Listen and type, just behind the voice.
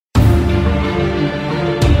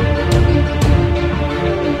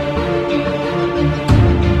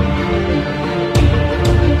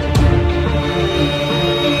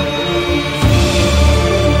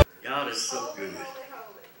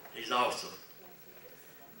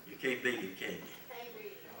can't beat him, can you?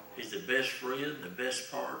 He's the best friend, the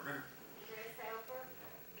best partner.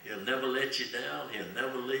 He'll never let you down. He'll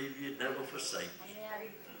never leave you, never forsake you.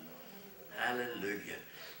 Hallelujah.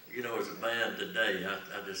 You know, as a man today,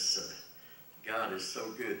 I just, God is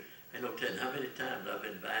so good. I don't tell you how many times I've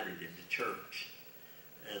invited him to church.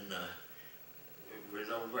 And it was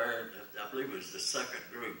over there, I believe it was the second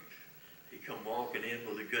group. He come walking in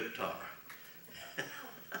with a guitar.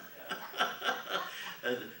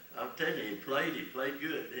 And I'm telling you, he played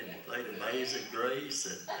good, didn't he? Played Amazing Grace,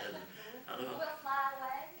 and I don't know.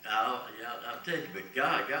 Yeah, I'm telling you, but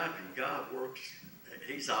God works.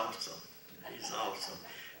 He's awesome. He's awesome.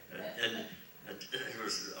 And it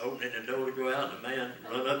was opening the door to go out, and the man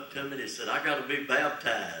run up to me and he said, "I got to be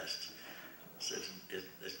baptized." I said,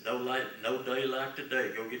 "It's no day like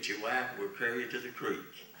today. Go get your wife, we'll carry you to the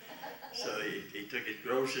creek." So he took his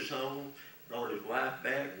groceries home, brought his wife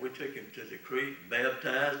back. We took him to the creek,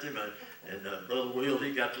 baptized him, and Brother Will,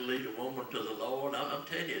 he got to lead a woman to the Lord. I'm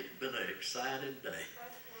telling you, it's been an exciting day.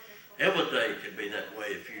 Every day can be that way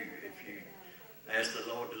if you ask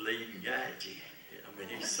the Lord to lead and guide you. I mean,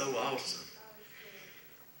 he's so awesome.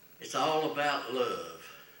 It's all about love.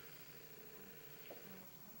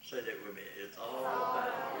 Say that with me. It's all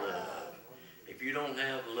about love. If you don't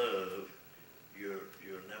have love,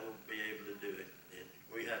 you'll never be able to do it.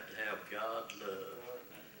 We have to have God's love.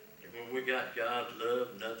 And when we got God's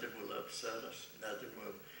love, nothing will upset us. Nothing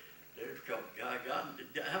will.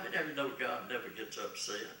 How many of you know God never gets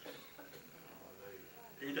upset?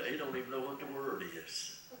 He don't even know what the word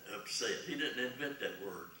is, upset. He didn't invent that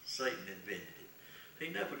word. Satan invented it.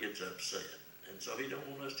 He never gets upset. And so he don't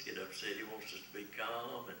want us to get upset. He wants us to be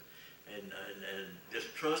calm and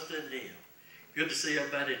just trust in him. Good to see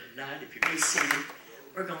everybody tonight. If you be seated,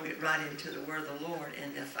 we're going to get right into the word of the Lord.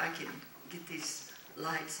 And if I can get these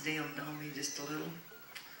lights dimmed on me just a little.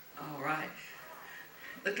 All right.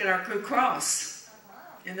 Look at our crew cross.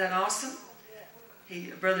 Isn't that awesome?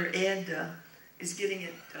 Brother Ed is getting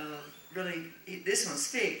it this one's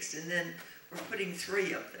fixed, and then we're putting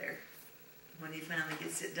 3 up there when he finally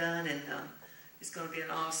gets it done, and it's going to be an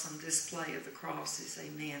awesome display of the crosses.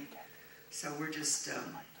 Amen. So we're just,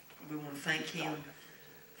 we want to thank him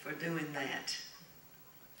for doing that.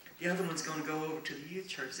 The other one's going to go over to the youth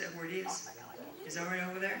church. Is that where it is? Is it already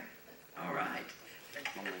over there? All right.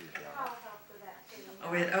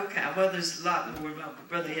 Oh, okay. Well, there's a lot more about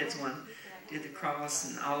Brother Ed's one. Did the cross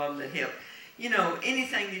and all of them that helped. You know,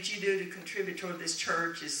 anything that you do to contribute toward this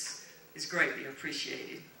church is greatly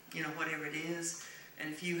appreciated. You know, whatever it is.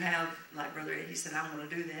 And if you have, like Brother Ed, he said, "I want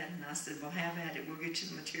to do that." And I said, "Well, have at it. We'll get you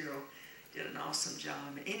the material." Did an awesome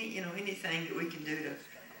job. Anything that we can do to,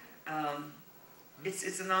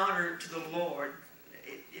 it's an honor to the Lord.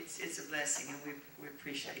 It's a blessing, and we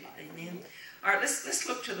appreciate it. Amen. All right, let's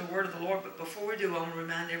look to the word of the Lord. But before we do, I want to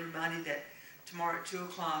remind everybody that tomorrow at 2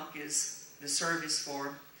 o'clock is the service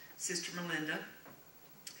for Sister Melinda,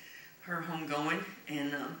 her homegoing,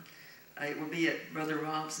 and it will be at Brother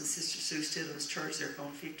Rob's and Sister Sue Stidham's church. They're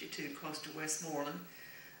on 52, close to Westmoreland.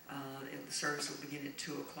 And the service will begin at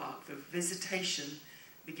 2 o'clock. The visitation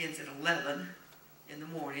begins at 11 in the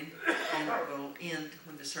morning, and it will end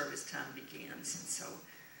when the service time begins. And so,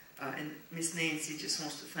 and Miss Nancy just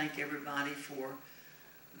wants to thank everybody for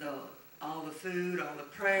all the food, all the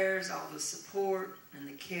prayers, all the support, and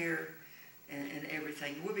the care, and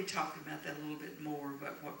everything. We'll be talking about that a little bit more,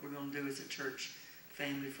 about what we're going to do as a church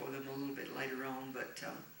family for them a little bit later on. But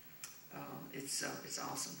it's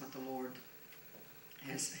awesome what the Lord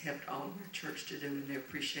has helped all of our church to do, and they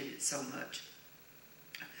appreciate it so much.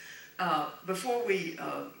 Before we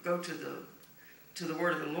go to the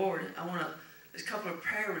word of the Lord, there's a couple of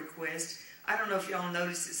prayer requests. I don't know if y'all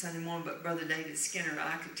noticed it Sunday morning, but Brother David Skinner,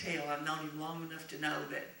 I could tell, I've known him long enough to know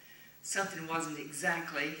that something wasn't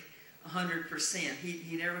exactly 100%.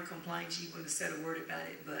 He never complained. He wouldn't have said a word about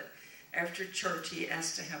it, but after church he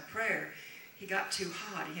asked to have prayer. He got too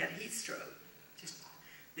hot. He had heat stroke.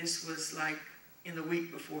 This was like in the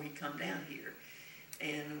week before he come down here,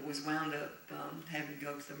 and was wound up having to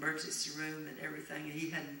go to the emergency room and everything. And he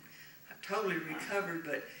hadn't totally recovered,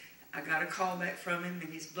 but I got a call back from him,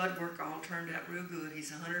 and his blood work all turned out real good.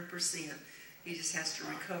 He's 100%. He just has to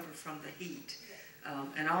recover from the heat.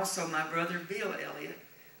 And also my brother Bill Elliott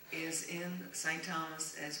is in St.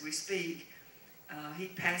 Thomas as we speak. He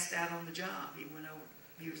passed out on the job. He went over,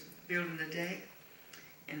 he was building the deck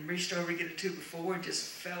and reached over to get a 2x4 and just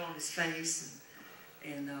fell on his face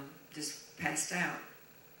and just passed out.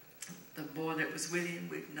 The boy that was with him,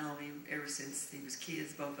 we've known him ever since he was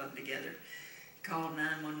kids, both of them together. He called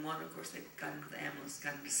 911. Of course, they got him to the ambulance,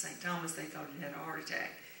 got him to St. Thomas. They thought he had a heart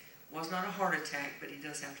attack. Was not a heart attack, but he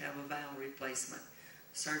does have to have a valve replacement.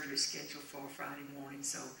 Surgery scheduled for Friday morning.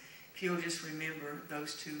 So if you'll just remember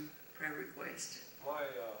those two prayer requests. My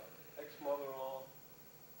ex-mother-in-law,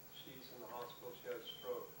 she's in the hospital. She had a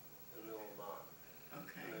stroke in the middle of the night.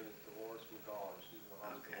 Okay. Her name is Dolores McGaw. She's in the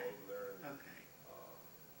hospital over there in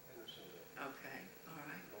Hendersonville. Okay. All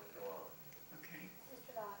right. North Carolina. Okay.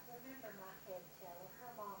 Sister Dot, remember my head teller.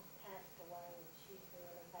 Her mom's passed away and she's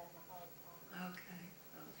really having a hard time. Okay.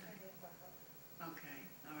 Just Okay. remember her. Okay.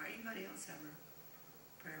 All right. Anybody else have a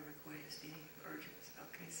prayer request? Any urgent?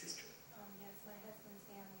 Okay, sister. Yes, my husband's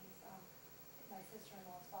family's, my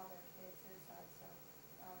sister-in-law's father committed suicide, so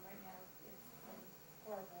right now it's been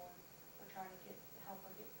horrible, and we're trying to help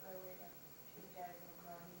her get through it, and she's a dad in the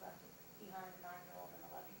He left behind a 9-year-old and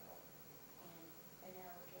 11-year-old, and now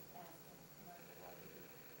we're just asking, the Lord to be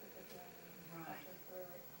with the family and help her through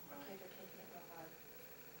it. The kids are taking it real hard.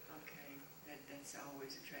 Okay. That's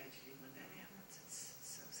always a tragedy when that happens. It's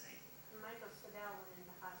so sad. Michael Sedell went in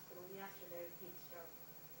the hospital yesterday with heat stroke.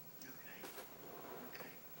 Okay.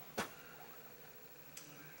 Okay. All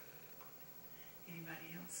right.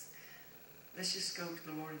 Anybody else? Let's just go to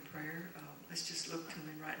the Lord in prayer. Let's just look to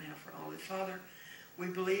Him right now for all that. Father, we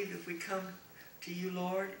believe if we come to you,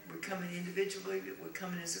 Lord, we're coming individually, but we're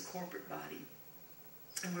coming as a corporate body.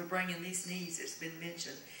 And we're bringing these needs that's been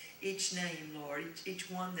mentioned. Each name, Lord, each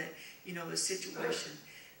one that, the situation,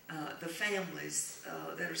 the families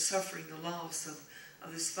that are suffering the loss of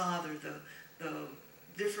this father, the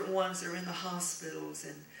different ones that are in the hospitals,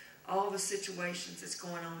 and all the situations that's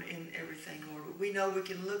going on in everything, Lord. But we know we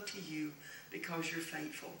can look to you because you're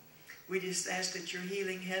faithful. We just ask that your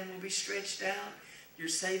healing hand will be stretched out, your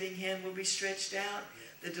saving hand will be stretched out,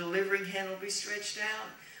 the delivering hand will be stretched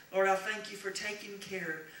out. Lord, I thank you for taking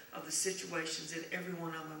care of the situations in every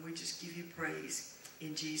one of them. We just give you praise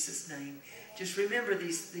in Jesus' name. Just remember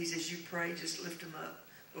these as you pray. Just lift them up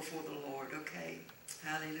before the Lord, okay?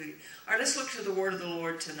 Hallelujah. All right, let's look to the word of the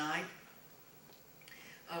Lord tonight.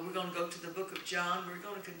 We're going to go to the book of John. We're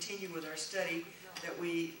going to continue with our study that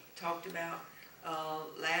we talked about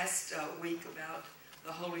last week about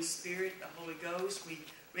the Holy Spirit, the Holy Ghost. We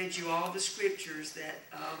read you all the scriptures that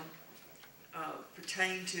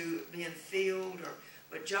pertain to being filled.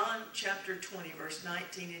 But John chapter 20, verse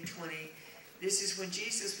 19 and 20, this is when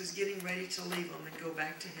Jesus was getting ready to leave them and go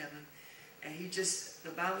back to heaven. And the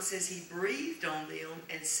Bible says he breathed on them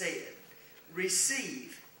and said,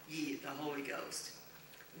 receive ye the Holy Ghost.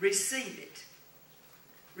 Receive it.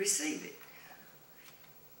 Receive it.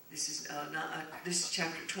 This is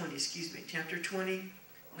chapter 20, excuse me. Chapter 20,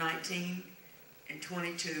 19 and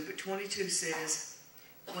 22. But 22 says,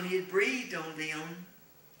 when he had breathed on them,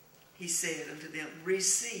 he said unto them,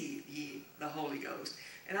 receive ye the Holy Ghost.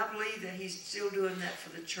 And I believe that he's still doing that for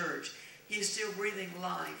the church. He is still breathing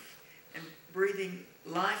life and breathing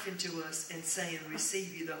life into us and saying,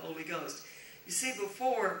 receive ye the Holy Ghost. You see,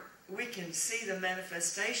 before we can see the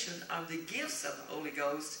manifestation of the gifts of the Holy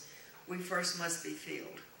Ghost, we first must be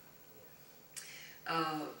filled.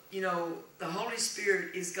 The Holy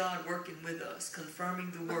Spirit is God working with us,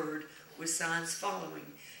 confirming the word with signs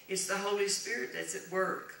following. It's the Holy Spirit that's at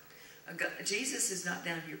work. Jesus is not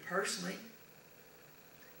down here personally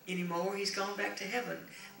anymore. He's gone back to heaven.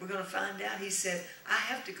 We're going to find out. He said, I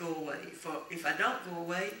have to go away. For if I don't go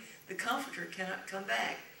away, the Comforter cannot come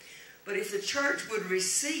back. But if the church would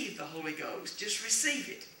receive the Holy Ghost, just receive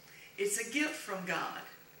it. It's a gift from God.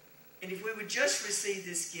 And if we would just receive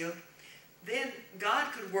this gift, then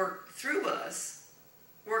God could work through us,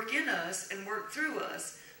 work in us, and work through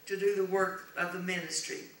us to do the work of the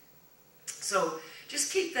ministry. So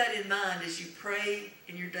just keep that in mind as you pray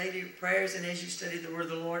in your daily prayers and as you study the word of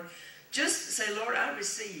the Lord. Just say, Lord, I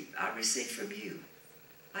receive from you.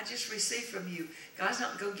 I just receive from you. God's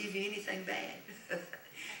not going to give you anything bad.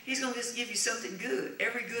 He's going to just give you something good.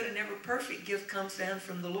 Every good and every perfect gift comes down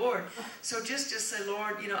from the Lord. So just say,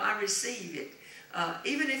 Lord, I receive it.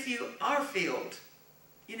 Even if you are filled,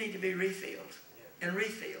 you need to be refilled and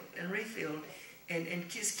refilled and refilled. And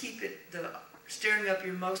just keep it, stirring up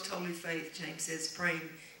your most holy faith, James says, praying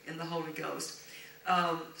in the Holy Ghost.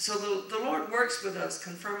 So the Lord works with us,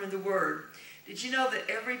 confirming the word. Did you know that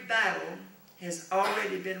every battle has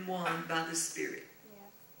already been won by the Spirit? Yeah.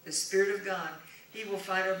 The Spirit of God. He will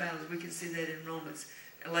fight our battles. We can see that in Romans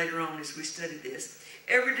later on as we study this.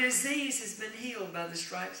 Every disease has been healed by the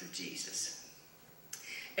stripes of Jesus.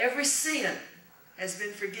 Every sin has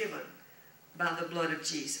been forgiven by the blood of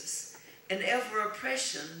Jesus. And every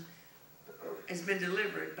oppression has been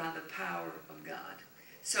delivered by the power of God.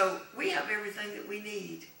 So we have everything that we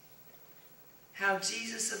need. How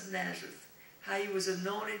Jesus of Nazareth how he was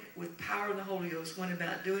anointed with power of the Holy Ghost, went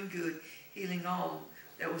about doing good, healing all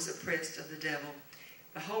that was oppressed of the devil.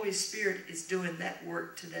 The Holy Spirit is doing that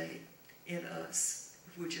work today in us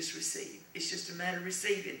if we just receive. It's just a matter of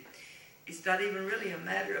receiving. It's not even really a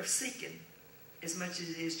matter of seeking as much as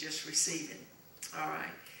it is just receiving. All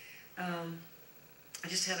right. I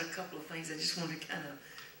just had a couple of things I just wanted to kind of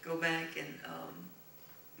go back and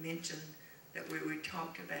mention that we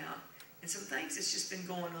talked about. And some things that's just been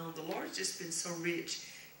going on. The Lord's just been so rich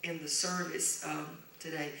in the service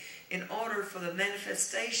today. In order for the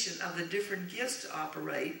manifestation of the different gifts to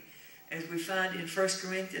operate, as we find in 1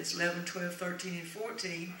 Corinthians 11, 12, 13, and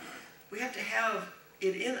 14, we have to have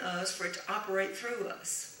it in us for it to operate through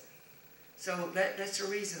us. So that's the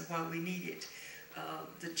reason why we need it.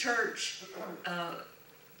 The church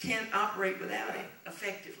can't operate without it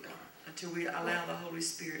effectively until we allow the Holy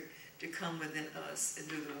Spirit to come within us and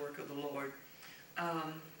do the work of the Lord.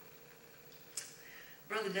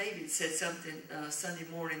 Brother David said something Sunday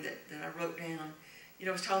morning that I wrote down. You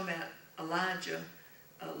know, I was talking about Elijah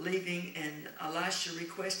leaving and Elisha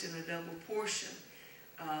requesting a double portion.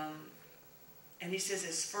 And he says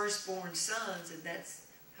as firstborn sons, and that's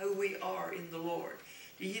who we are in the Lord.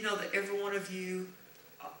 Do you know that every one of you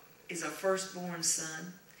is a firstborn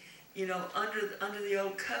son? You know, under the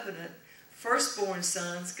old covenant, firstborn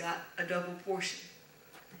sons got a double portion.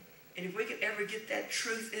 And if we could ever get that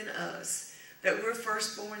truth in us, that we're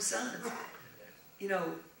firstborn sons, you know,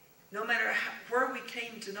 no matter where we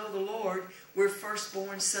came to know the Lord, we're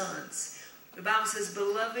firstborn sons. The Bible says,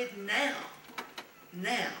 beloved,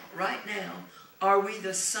 right now, are we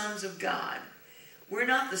the sons of God. We're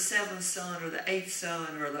not the seventh son or the eighth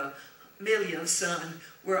son or the millionth son.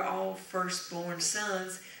 We're all firstborn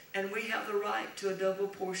sons, and we have the right to a double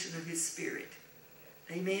portion of His Spirit.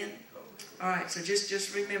 Amen? All right, so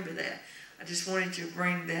just remember that. I just wanted to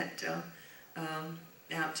bring that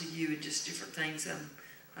out to you, and just different things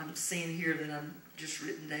I'm seeing here that I'm just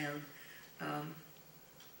written down.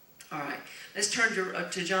 All right, let's turn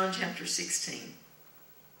to John chapter 16.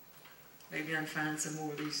 Maybe I can find some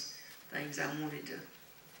more of these things I wanted to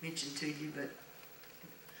mention to you, but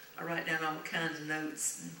I write down all kinds of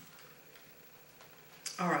notes.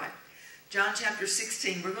 All right, John chapter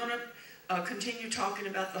 16. We're going to continue talking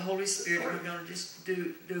about the Holy Spirit. We're going to just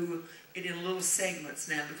do it in little segments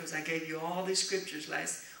now, because I gave you all these scriptures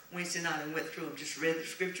last Wednesday night and went through them. Just read the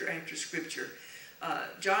scripture after scripture.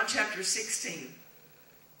 John chapter 16.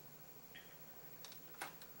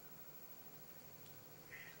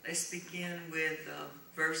 Let's begin with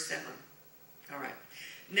verse 7. All right.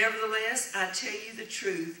 Nevertheless, I tell you the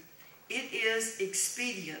truth. It is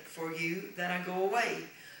expedient for you that I go away.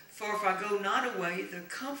 For if I go not away, the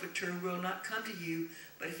Comforter will not come to you.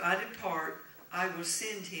 But if I depart, I will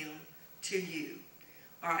send him to you.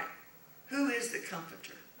 All right. Who is the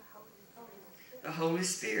Comforter? The Holy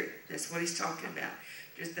Spirit. That's what he's talking about.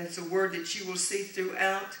 That's a word that you will see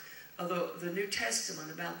throughout the New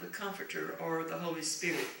Testament about the Comforter or the Holy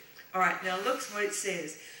Spirit. All right, now look what it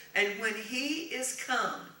says. And when he is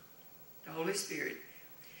come, the Holy Spirit,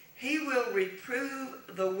 he will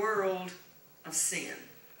reprove the world of sin.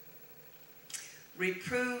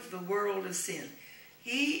 Reprove the world of sin.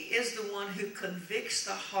 He is the one who convicts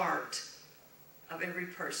the heart of every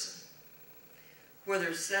person,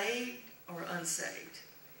 whether saved or unsaved.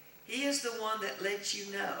 He is the one that lets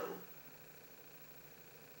you know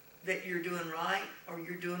that you're doing right or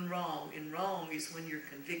you're doing wrong. And wrong is when you're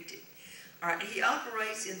convicted. All right, he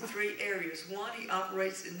operates in three areas. One, he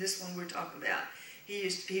operates in this one we're talking about. He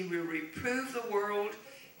will reprove the world.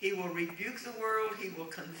 He will rebuke the world. He will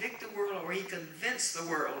convict the world, or he convince the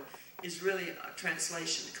world is really a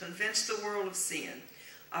translation. Convince the world of sin,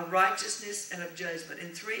 of righteousness, and of judgment in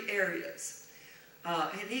three areas.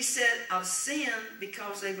 And he said, of sin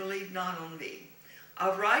because they believe not on me.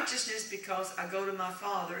 Of righteousness because I go to my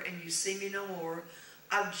Father and you see me no more.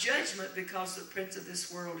 Of judgment because the prince of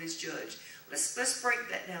this world is judged. Let's break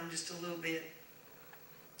that down just a little bit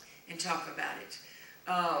and talk about it.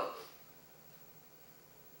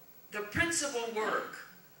 The principal work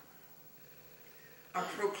of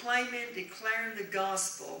proclaiming, declaring the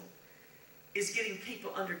gospel is getting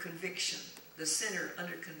people under conviction, the sinner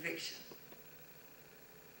under conviction.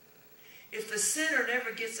 If the sinner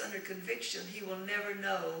never gets under conviction, he will never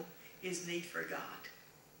know his need for God.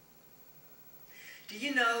 Do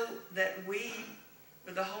you know that we,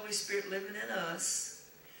 with the Holy Spirit living in us,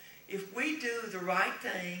 if we do the right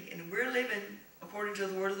thing and we're living according to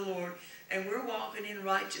the word of the Lord and we're walking in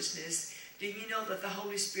righteousness, do you know that the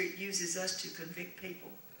Holy Spirit uses us to convict people?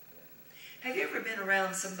 Have you ever been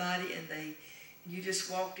around somebody and you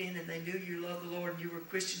just walked in and they knew you loved the Lord and you were a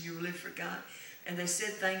Christian, you were living for God, and they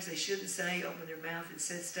said things they shouldn't say, opened their mouth and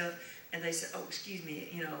said stuff, and they said, oh, excuse me,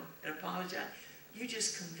 you know, and apologize, you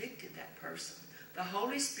just convicted that person. The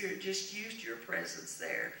Holy Spirit just used your presence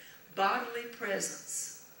there, bodily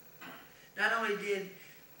presence. Not only did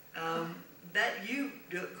that you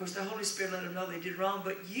do it, of course the Holy Spirit let them know they did wrong,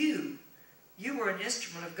 but you were an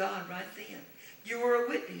instrument of God right then. You were a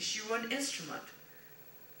witness. You were an instrument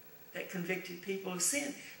that convicted people of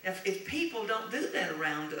sin. Now, if people don't do that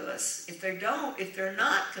around us, if they're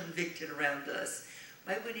not convicted around us,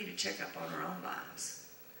 maybe we need to check up on our own lives.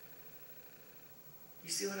 You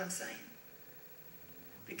see what I'm saying?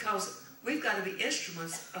 Because we've got to be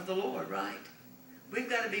instruments of the Lord, right? We've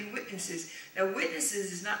got to be witnesses. Now,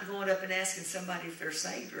 witnesses is not going up and asking somebody if they're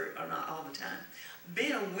saved or not all the time.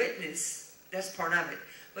 Being a witness, that's part of it.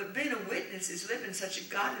 But being a witness is living such a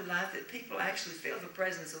godly life that people actually feel the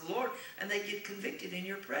presence of the Lord and they get convicted in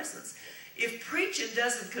your presence. If preaching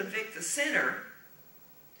doesn't convict the sinner,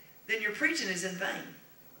 then your preaching is in vain.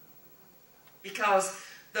 Because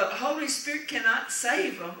the Holy Spirit cannot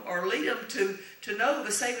save them or lead them to know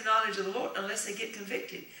the saving knowledge of the Lord unless they get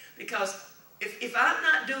convicted. Because if I'm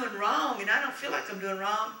not doing wrong and I don't feel like I'm doing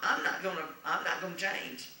wrong, I'm not gonna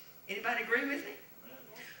change. Anybody agree with me?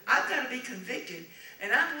 I've got to be convicted.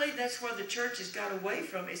 And I believe that's where the church has got away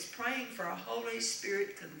from, is praying for a Holy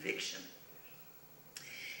Spirit conviction.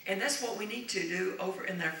 And that's what we need to do over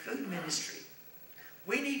in our food ministry.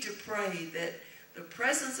 We need to pray that the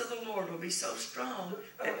presence of the Lord will be so strong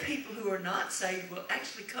that people who are not saved will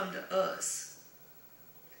actually come to us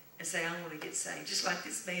and say, I want to get saved. Just like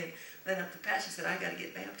this man went up to the pastor and said, I got to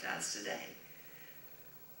get baptized today.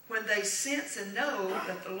 When they sense and know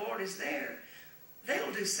that the Lord is there,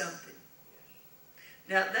 they'll do something.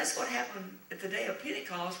 Now, that's what happened at the day of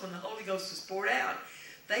Pentecost when the Holy Ghost was poured out.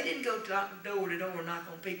 They didn't go door to door, knock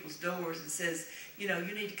on people's doors and says, you know,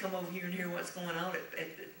 you need to come over here and hear what's going on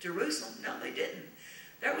at Jerusalem. No, they didn't.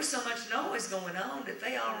 There was so much noise going on that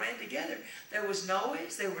they all ran together. There was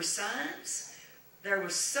noise. There were signs. There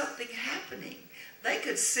was something happening. They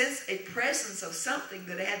could sense a presence of something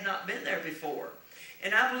that had not been there before.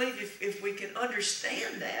 And I believe if we can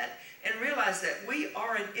understand that and realize that we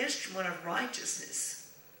are an instrument of righteousness,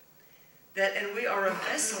 and we are a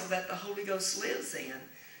vessel that the Holy Ghost lives in,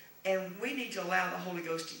 and we need to allow the Holy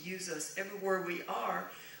Ghost to use us everywhere we are.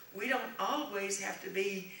 We don't always have to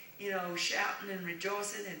be, you know, shouting and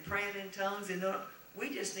rejoicing and praying in tongues. And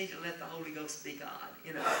we just need to let the Holy Ghost be God,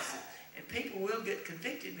 you know. And people will get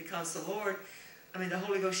convicted because the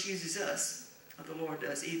Holy Ghost uses us. Or the Lord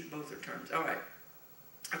does. Both are terms. All right.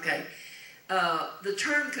 Okay. The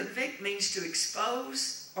term convict means to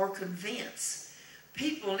expose or convince.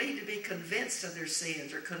 People need to be convinced of their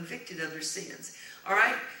sins or convicted of their sins. All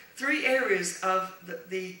right? 3 areas of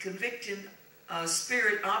the convicting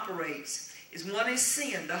spirit operates. One is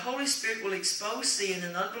sin. The Holy Spirit will expose sin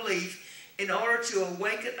and unbelief in order to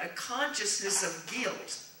awaken a consciousness of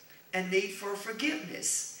guilt and need for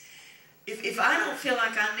forgiveness. If I don't feel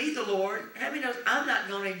like I need the Lord, how many knows I'm not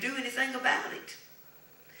going to do anything about it?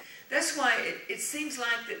 That's why it seems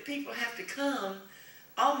like that people have to come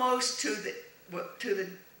almost to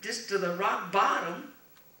the rock bottom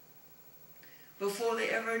before they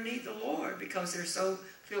ever need the Lord, because they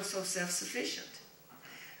feel so self-sufficient.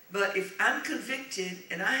 But if I'm convicted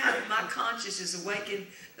and I have my consciousness awakened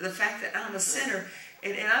to the fact that I'm a sinner,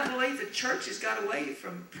 and I believe the church has got away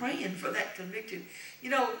from praying for that convicted. You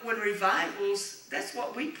know, when revivals, that's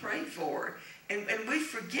what we pray for. And we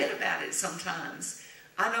forget about it sometimes.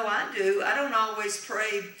 I know I do. I don't always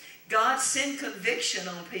pray, God, send conviction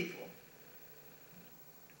on people.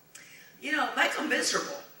 You know, make them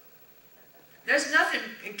miserable. There's nothing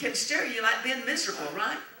can scare you like being miserable,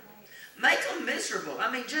 right? Make them miserable.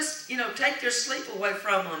 I mean, just, you know, take their sleep away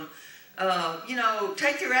from them. You know,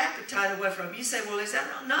 take their appetite away from them. You say, well, is that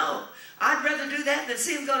wrong? No. I'd rather do that than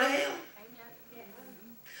see them go to hell.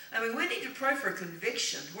 I mean, we need to pray for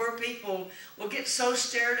conviction, where people will get so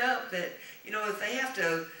stirred up that, you know, if they have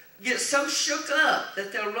to get so shook up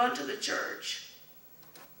that they'll run to the church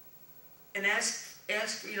and ask,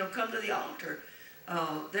 you know, come to the altar.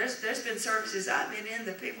 There's been services I've been in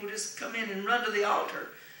that people just come in and run to the altar.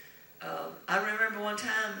 I remember one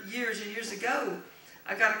time, years and years ago,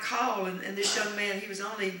 I got a call, and this young man, he was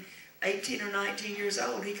only 18 or 19 years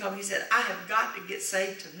old. He called me, he said, I have got to get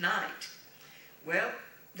saved tonight. Well,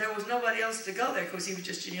 there was nobody else to go there because he was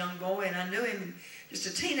just a young boy, and I knew him, just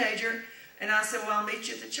a teenager. And I said, well, I'll meet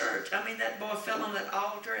you at the church. I mean, that boy fell on that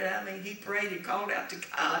altar, and I mean, he prayed and called out to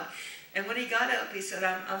God. And when he got up, he said,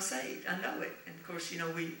 I'm saved. I know it. And of course, you know,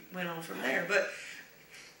 we went on from there. But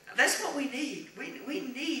That's what we need. We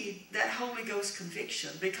need that Holy Ghost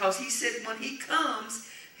conviction, because he said when he comes,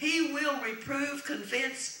 he will reprove,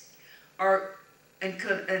 convince, and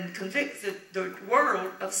convict the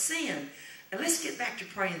world of sin. And let's get back to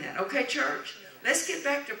praying that. Okay, church? Let's get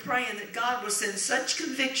back to praying that God will send such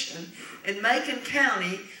conviction in Macon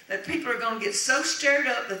County that people are going to get so stirred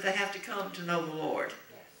up that they have to come to know the Lord.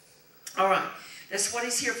 All right. That's what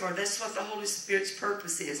he's here for. That's what the Holy Spirit's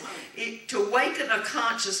purpose is. To awaken a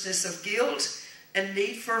consciousness of guilt and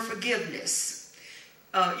need for forgiveness.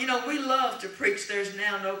 We love to preach there's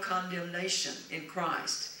now no condemnation in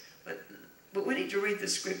Christ. But we need to read the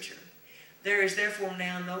scripture. There is therefore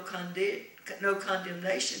now no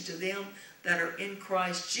condemnation to them that are in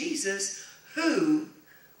Christ Jesus, who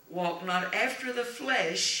walk not after the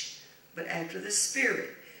flesh, but after the Spirit.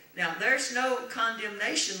 Now, there's no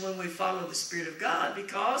condemnation when we follow the Spirit of God,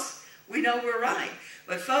 because we know we're right.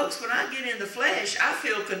 But folks, when I get in the flesh, I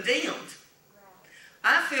feel condemned.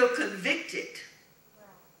 I feel convicted.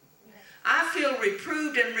 I feel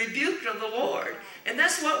reproved and rebuked of the Lord. And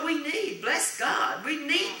that's what we need. Bless God. We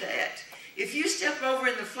need that. If you step over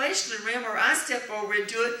in the fleshly realm, or I step over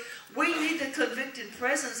into it, we need the convicted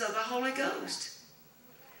presence of the Holy Ghost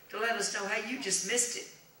to let us know, hey, you just missed it,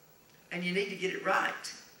 and you need to get it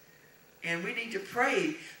right. And we need to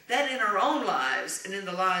pray that in our own lives and in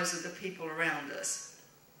the lives of the people around us.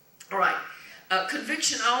 All right.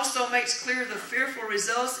 Conviction also makes clear the fearful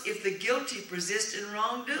results if the guilty persist in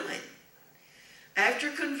wrongdoing.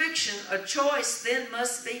 After conviction, a choice then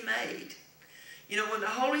must be made. When the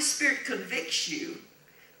Holy Spirit convicts you,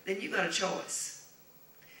 then you've got a choice.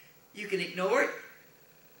 You can ignore it,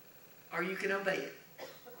 or you can obey it.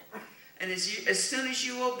 And as soon as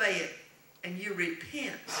you obey it and you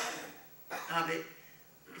repent of it,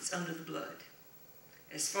 it's under the blood.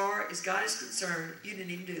 As far as God is concerned, you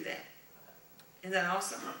didn't even do that. Isn't that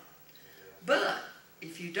awesome? But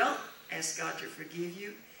if you don't ask God to forgive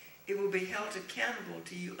you, it will be held accountable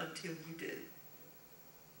to you until you do.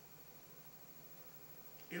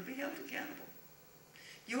 It'll be held accountable.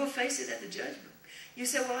 You will face it at the judgment. You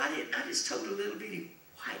say, well, I just told a little bitty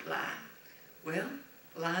white lie. Well,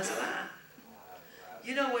 a lie's a lie.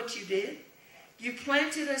 You know what you did? You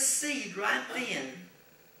planted a seed right then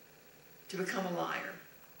to become a liar.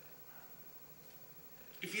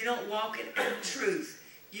 If you don't walk in truth,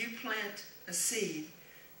 you plant a seed,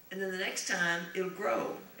 and then the next time it'll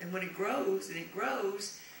grow. And when it grows,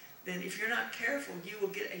 then if you're not careful, you will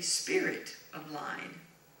get a spirit of lying.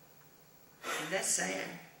 And that's sad.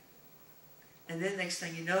 And then next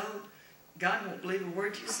thing you know, God won't believe a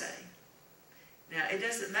word you say. Now, it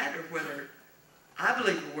doesn't matter whether I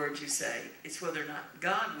believe a word you say. It's whether or not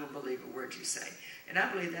God will believe a word you say. And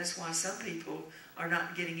I believe that's why some people are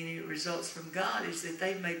not getting any results from God, is that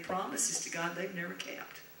they've made promises to God they've never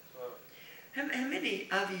kept. How many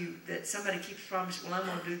of you that somebody keeps promising, well, I'm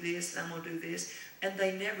going to do this, and I'm going to do this, and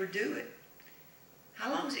they never do it?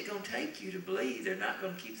 How long is it going to take you to believe they're not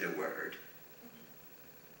going to keep their word?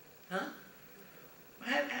 Huh?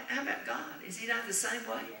 How about God? Is he not the same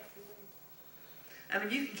way? I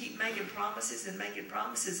mean, you can keep making promises, and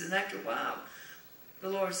after a while, the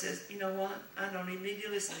Lord says, you know what? I don't even need to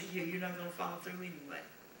listen to you. You're not going to follow through anyway.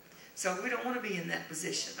 So we don't want to be in that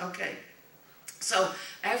position. Okay. So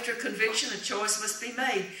after conviction, a choice must be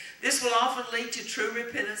made. This will often lead to true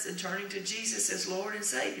repentance and turning to Jesus as Lord and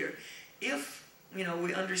Savior. If, we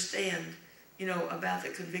understand, about the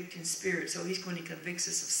convicting spirit. So he's going to convict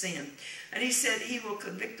us of sin. And he said he will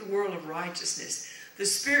convict the world of righteousness. The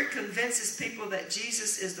Spirit convinces people that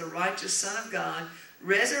Jesus is the righteous Son of God,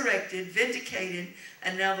 resurrected, vindicated,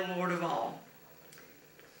 and now the Lord of all.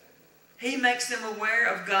 He makes them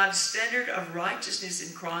aware of God's standard of righteousness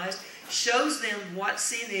in Christ, shows them what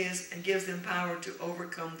sin is, and gives them power to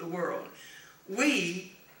overcome the world.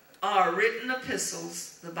 We are written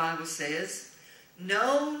epistles, the Bible says,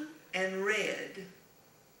 known and read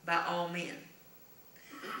by all men.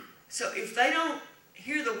 So if they don't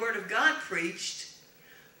hear the Word of God preached,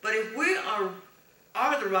 but if we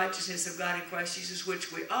are the righteousness of God in Christ Jesus,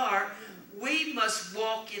 which we are, we must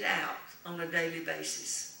walk it out on a daily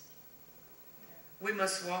basis. We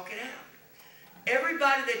must walk it out.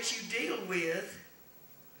 Everybody that you deal with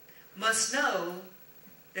must know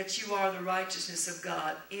that you are the righteousness of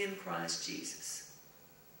God in Christ Jesus.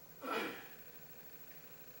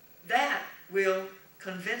 That will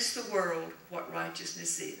convince the world what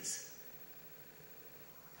righteousness is.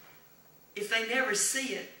 If they never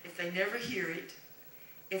see it, if they never hear it,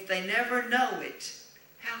 if they never know it,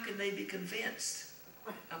 how can they be convinced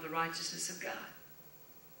of the righteousness of God?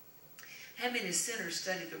 How many sinners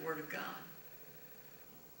study the Word of God?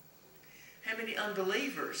 How many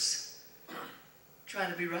unbelievers try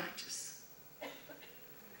to be righteous?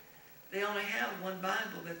 They only have one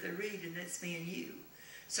Bible that they read, and that's me and you.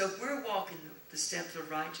 So if we're walking the steps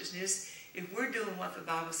of righteousness, if we're doing what the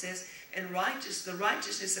Bible says, and the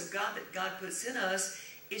righteousness of God that God puts in us,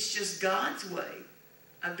 it's just God's way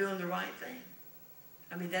of doing the right thing.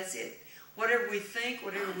 I mean, that's it. Whatever we think,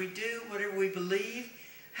 whatever we do, whatever we believe,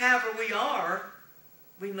 however we are,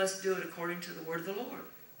 we must do it according to the word of the Lord.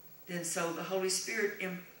 Then so the Holy Spirit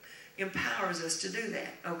empowers us to do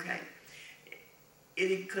that. Okay.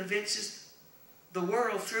 It convinces the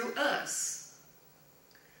world through us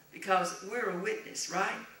because we're a witness,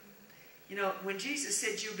 right? You know, when Jesus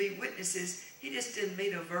said you'll be witnesses, he just didn't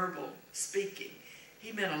mean a verbal speaking.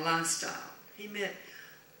 He meant a lifestyle. He meant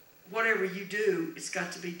whatever you do, it's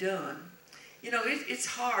got to be done. You know, it's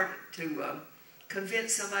hard to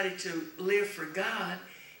convince somebody to live for God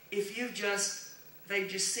if they've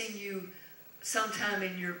just seen you sometime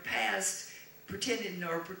in your past pretending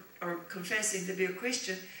or confessing to be a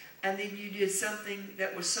Christian, and then you did something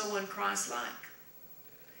that was so un-Christ-like.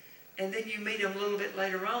 And then you meet them a little bit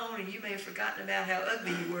later on, and you may have forgotten about how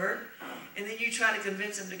ugly you were, and then you try to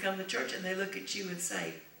convince them to come to church, and they look at you and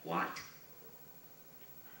say, what?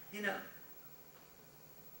 You know.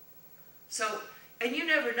 So, and you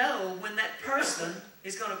never know when that person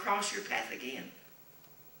is going to cross your path again.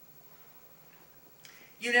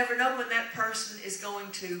 You never know when that person is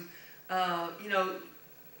going to,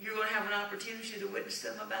 you're going to have an opportunity to witness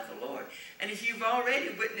them about the Lord. And if you've already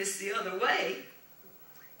witnessed the other way,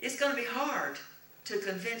 it's going to be hard to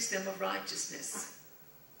convince them of righteousness.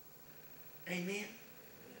 Amen?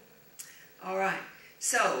 All right.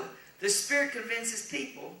 So, the Spirit convinces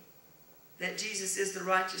people that Jesus is the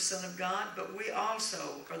righteous Son of God, but we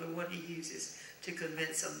also are the one he uses to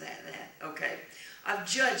convince them that. Okay. Of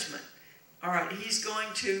judgment. All right. He's going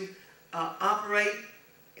to operate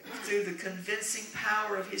through the convincing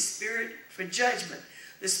power of his Spirit for judgment.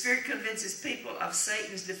 The Spirit convinces people of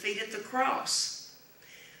Satan's defeat at the cross.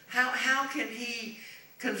 How can he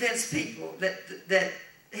convince people that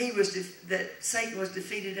Satan was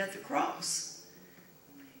defeated at the cross?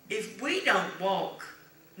 If we don't walk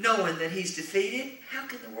knowing that he's defeated, how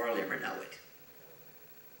can the world ever know it?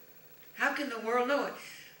 How can the world know it?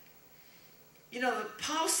 You know,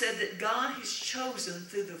 Paul said that God has chosen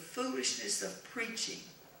through the foolishness of preaching,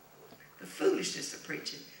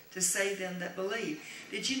 to save them that believe.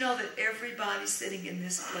 Did you know that everybody sitting in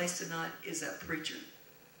this place tonight is a preacher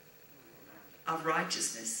of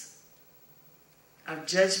righteousness, of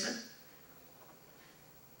judgment,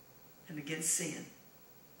 and against sin?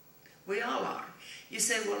 We all are. You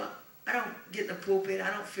say, well, I don't get in the pulpit.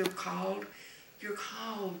 I don't feel called. You're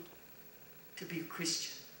called to be a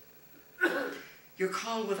Christian. You're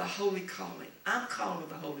called with a holy calling. I'm called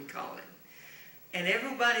with a holy calling. And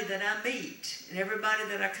everybody that I meet and everybody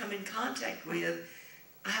that I come in contact with,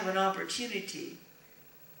 I have an opportunity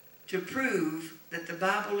to prove that the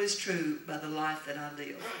Bible is true by the life that I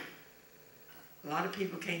live. A lot of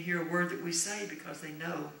people can't hear a word that we say because they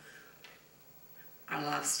know our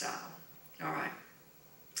lifestyle. All right.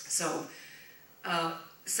 So, the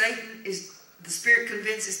Spirit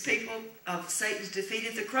convinces people of Satan's defeat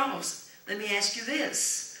at the cross. Let me ask you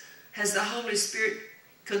this. Has the Holy Spirit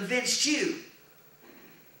convinced you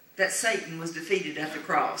that Satan was defeated at the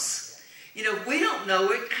cross? You know, we don't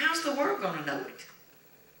know it. How's the world going to know it?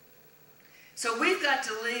 So we've got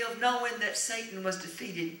to live knowing that Satan was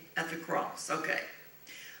defeated at the cross. Okay.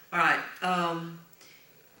 All right.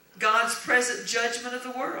 God's present judgment of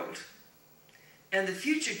the world and the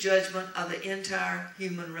future judgment of the entire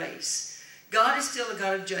human race. God is still a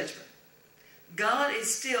God of judgment. God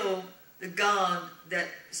is still the God that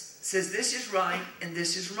says this is right and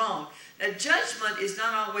this is wrong. Now, judgment is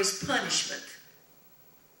not always punishment.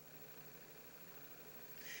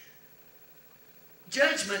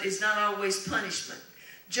 Judgment is not always punishment.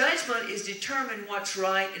 Judgment is determining what's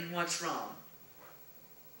right and what's wrong.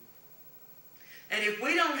 And if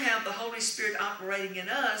we don't have the Holy Spirit operating in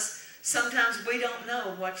us, sometimes we don't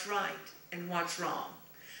know what's right and what's wrong.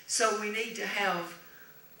 So we need to have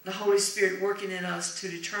the Holy Spirit working in us to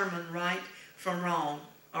determine right from wrong.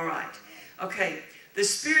 All right. Okay. The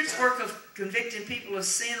Spirit's work of convicting people of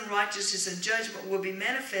sin, righteousness, and judgment will be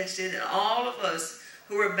manifested in all of us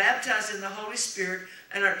who are baptized in the Holy Spirit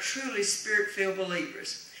and are truly Spirit-filled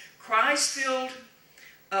believers. Christ filled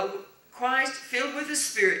with the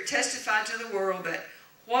Spirit testified to the world that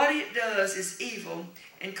what it does is evil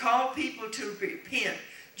and called people to repent.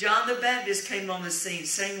 John the Baptist came on the scene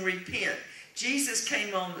saying repent. Jesus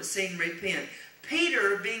came on the scene, repent.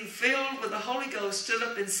 Peter, being filled with the Holy Ghost, stood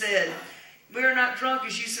up and said, We are not drunk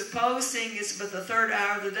as you suppose, seeing it's but the third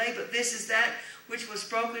hour of the day, but this is that which was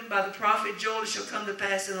spoken by the prophet Joel. It shall come to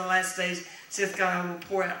pass in the last days, saith God, I will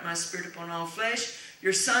pour out my spirit upon all flesh,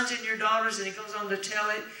 your sons and your daughters, and he goes on to tell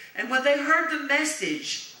it. And when they heard the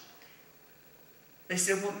message, they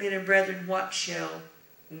said, what men and brethren, what shall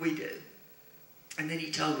we do? And then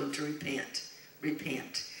he told them to repent.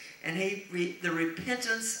 Repent. And the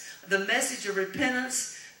repentance, the message of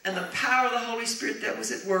repentance and the power of the Holy Spirit that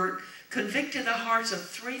was at work convicted the hearts of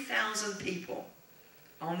 3,000 people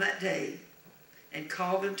on that day and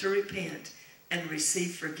called them to repent and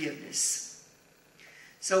receive forgiveness.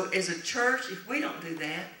 So as a church, if we don't do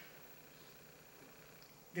that,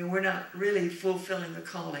 then we're not really fulfilling the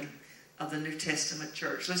calling of the New Testament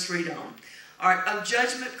church. Let's read on. All right, of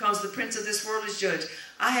judgment, because the prince of this world is judged.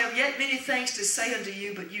 I have yet many things to say unto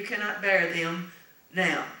you, but you cannot bear them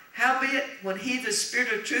now. Howbeit, when he, the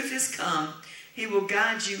Spirit of truth, is come, he will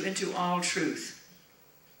guide you into all truth.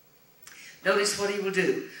 Notice what he will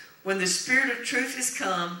do. When the Spirit of truth is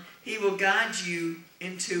come, he will guide you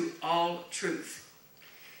into all truth.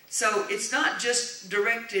 So it's not just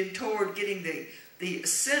directed toward getting the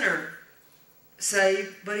sinner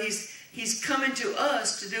saved, but he's coming to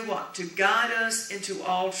us to do what? To guide us into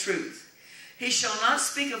all truth. He shall not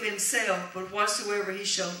speak of himself, but whatsoever he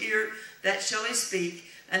shall hear, that shall he speak,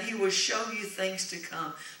 and he will show you things to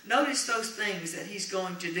come. Notice those things that he's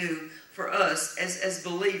going to do for us as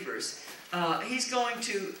believers. He's going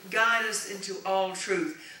to guide us into all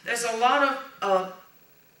truth. There's a lot of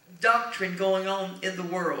doctrine going on in the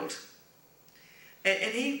world.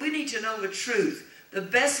 And we need to know the truth. The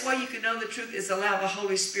best way you can know the truth is allow the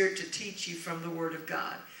Holy Spirit to teach you from the Word of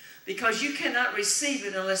God. Because you cannot receive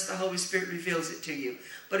it unless the Holy Spirit reveals it to you.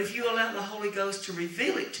 But if you allow the Holy Ghost to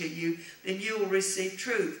reveal it to you, then you will receive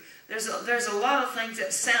truth. There's a lot of things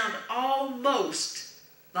that sound almost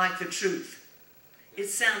like the truth. It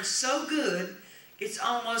sounds so good, it's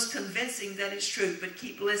almost convincing that it's truth. But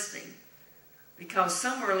keep listening. Because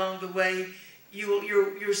somewhere along the way,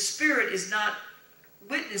 your spirit is not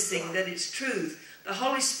witnessing that it's truth. The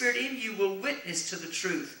Holy Spirit in you will witness to the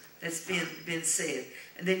truth that's been said.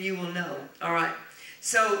 And then you will know. All right.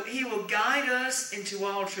 So he will guide us into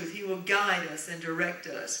all truth. He will guide us and direct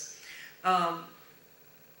us.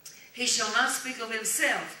 He shall not speak of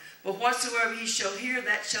himself, but whatsoever he shall hear,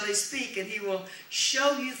 that shall he speak, and he will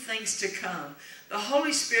show you things to come. The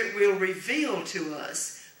Holy Spirit will reveal to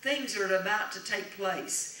us things that are about to take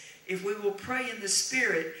place. If we will pray in the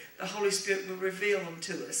Spirit, the Holy Spirit will reveal them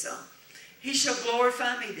to us. He shall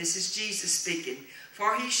glorify me. This is Jesus speaking.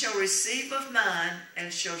 For he shall receive of mine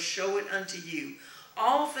and shall show it unto you.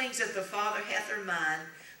 All things that the Father hath are mine.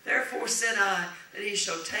 Therefore said I that he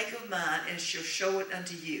shall take of mine and shall show it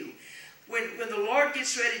unto you. When the Lord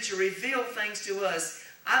gets ready to reveal things to us,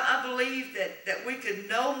 I believe that we could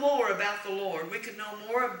know more about the Lord. We could know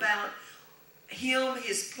more about him,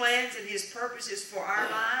 his plans and his purposes for our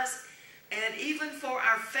lives, and even for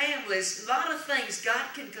our families. A lot of things God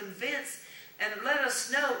can convince and let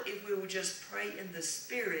us know if we will just pray in the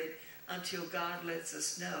Spirit until God lets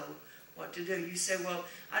us know what to do. You say, well,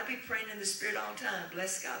 I'd be praying in the Spirit all the time.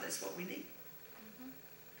 Bless God, that's what we need.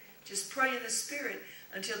 Just pray in the Spirit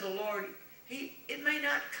until the Lord, it may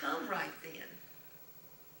not come right then.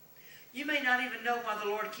 You may not even know why the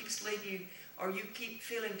Lord keeps leading you, or you keep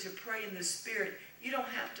feeling to pray in the Spirit. You don't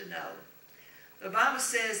have to know. The Bible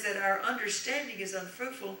says that our understanding is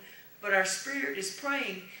unfruitful, but our spirit is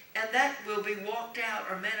praying, and that will be walked out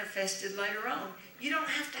or manifested later on. You don't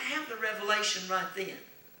have to have the revelation right then.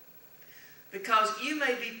 Because you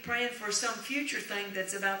may be praying for some future thing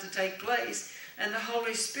that's about to take place, and the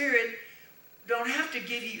Holy Spirit don't have to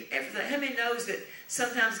give you everything. How many knows that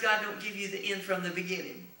sometimes God don't give you the end from the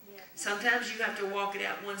beginning? Yeah. Sometimes you have to walk it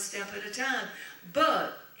out one step at a time.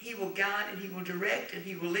 But he will guide and he will direct and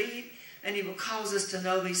he will lead and he will cause us to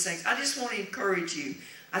know these things. I just want to encourage you.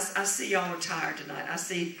 I see y'all are tired tonight. I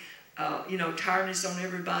see, tiredness on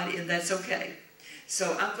everybody, and that's okay.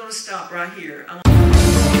 So I'm going to stop right here.